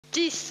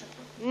10,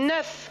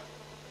 9,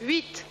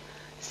 8,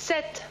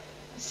 7,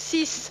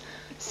 6,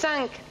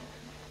 5,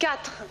 4,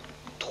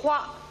 3,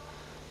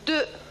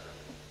 2,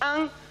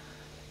 1,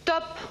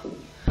 top.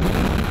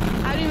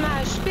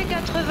 Allumage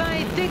P80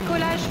 et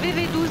décollage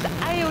VV12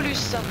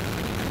 Aeolus.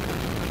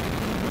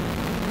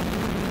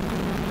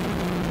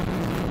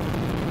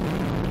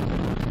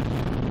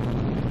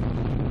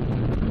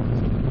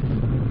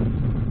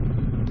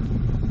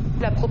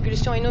 La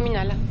propulsion est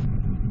nominale.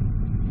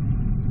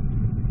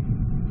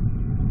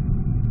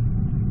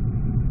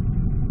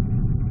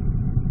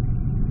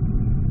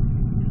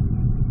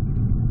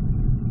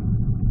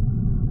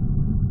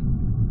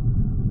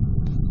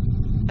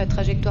 La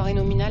trajectoire est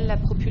nominale, la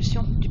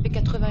propulsion du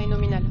P80 est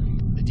nominale.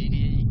 The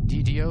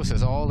DDO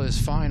says all is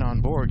fine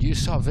on board. You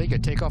saw Vega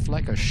take off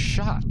like a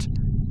shot.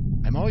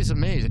 I'm always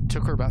amazed. It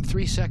took her about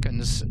 3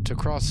 seconds to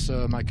cross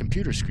my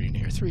computer screen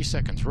here. 3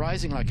 seconds,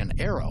 rising like an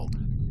arrow.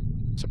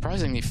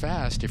 Surprisingly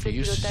fast if you're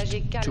used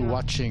to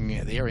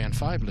watching the Ariane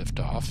 5 lift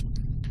off.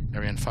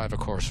 Ariane 5, of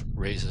course,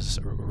 raises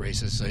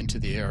into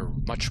the air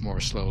much more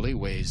slowly,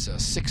 weighs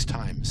 6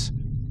 times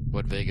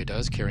what Vega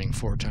does, carrying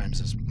 4 times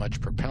as much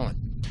propellant.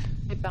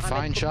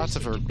 Fine shots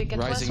of her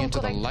rising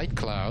into the light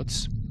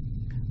clouds.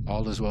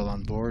 All is well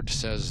on board,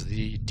 says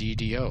the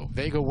DDO.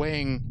 Vega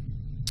weighing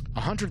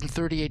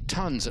 138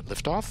 tons at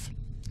liftoff,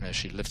 as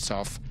she lifts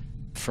off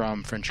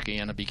from French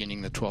Guiana,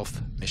 beginning the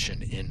 12th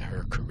mission in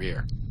her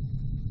career.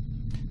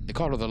 They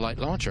call her the light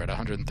launcher at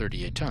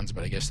 138 tons,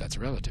 but I guess that's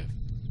relative.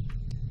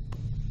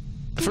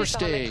 The first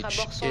stage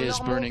is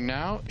burning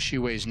now. She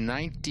weighs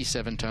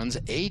 97 tons.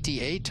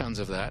 88 tons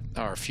of that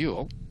are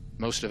fuel.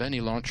 Most of any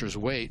launcher's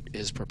weight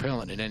is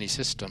propellant in any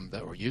system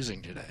that we're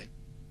using today.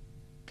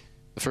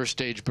 The first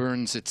stage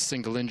burns its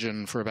single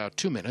engine for about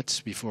 2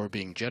 minutes before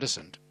being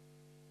jettisoned.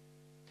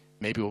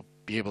 Maybe we'll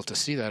be able to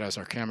see that as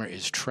our camera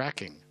is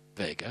tracking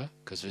Vega,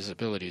 because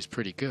visibility is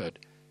pretty good.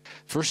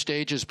 First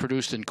stage is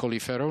produced in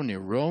Colleferro near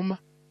Rome,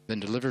 then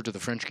delivered to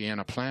the French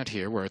Guiana plant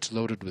here, where it's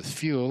loaded with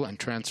fuel and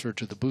transferred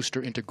to the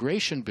booster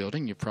integration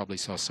building. You probably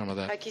saw some of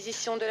that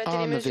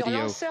on the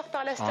video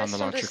on the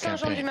launcher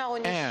campaign.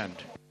 And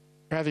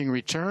having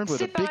returned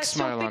with a big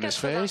smile on his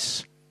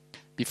face,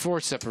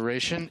 before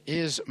separation,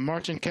 is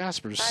Martin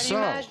Kaspers. So,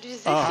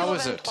 how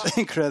was it?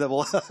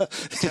 Incredible.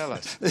 Tell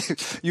us.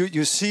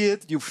 You see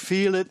it, you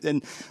feel it,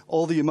 and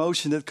all the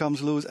emotion that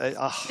comes loose.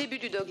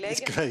 It's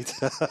great.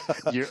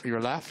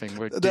 You're laughing.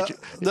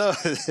 No,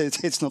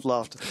 it's not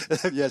laughter.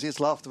 Yes, it's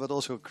laughter, but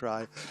also a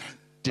cry.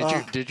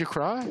 Did you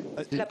cry?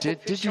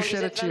 Did you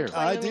shed a tear?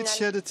 I did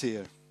shed a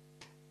tear.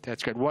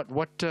 That's good. What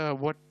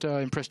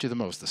impressed you the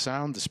most? The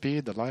sound, the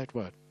speed, the light,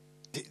 what?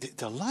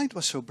 The light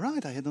was so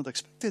bright. I had not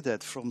expected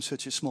that from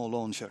such a small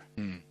launcher.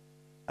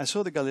 I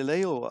saw the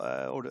Galileo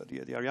or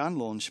the Ariane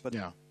launch, but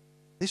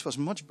this was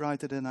much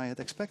brighter than I had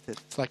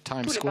expected. It's like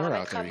Times Square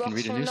out there. You can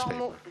read a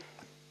newspaper.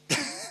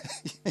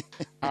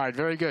 All right,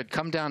 very good.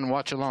 Come down and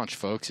watch a launch,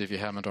 folks, if you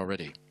haven't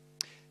already.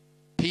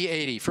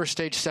 P80, first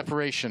stage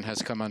separation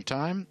has come on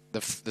time.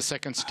 The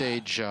second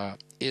stage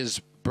is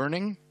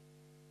burning.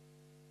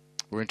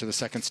 We're into the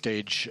second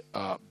stage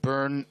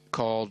burn,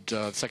 called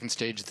second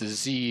stage the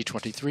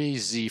Z23,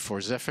 Z for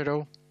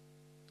Zefiro.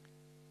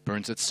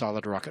 Burns its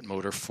solid rocket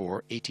motor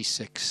for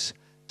 86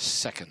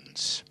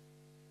 seconds.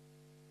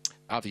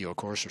 Avio, of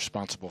course,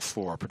 responsible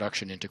for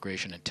production,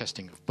 integration, and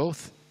testing of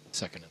both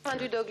second and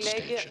third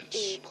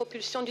stages.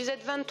 Propulsion du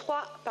Z23,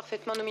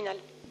 parfaitement nominal.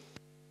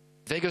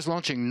 Vega's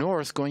launching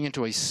north, going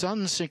into a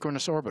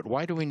sun-synchronous orbit.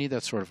 Why do we need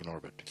that sort of an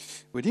orbit?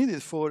 We need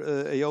it for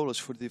Aeolus,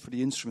 for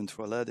the instrument,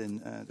 for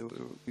Aladdin.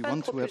 We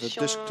want to have a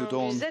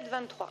dusk-to-dawn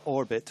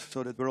orbit,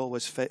 so that we're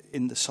always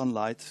in the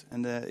sunlight,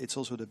 and it's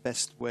also the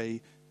best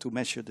way to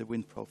measure the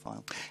wind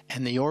profile.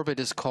 And the orbit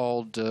is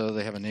called,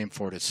 they have a name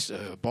for it, it's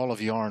ball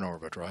of yarn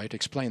orbit, right?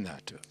 Explain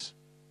that to us.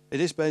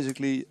 It is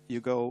basically,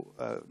 you go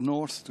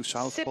north to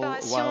south pole,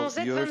 while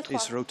the Earth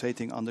is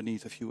rotating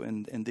underneath of you,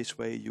 and in this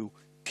way you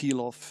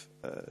peel off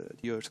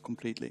the Earth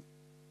completely.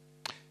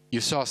 You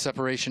saw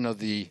separation of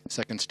the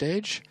second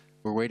stage.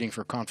 We're waiting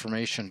for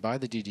confirmation by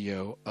the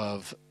DDO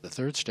of the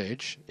third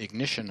stage,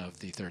 ignition of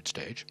the third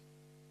stage.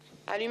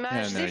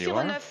 And there you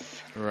are,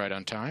 right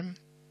on time.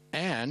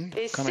 And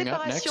coming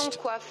up next,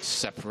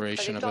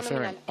 separation of the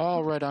fairing.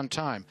 All right on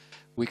time.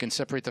 We can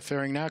separate the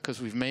fairing now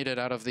because we've made it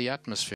out of the atmosphere.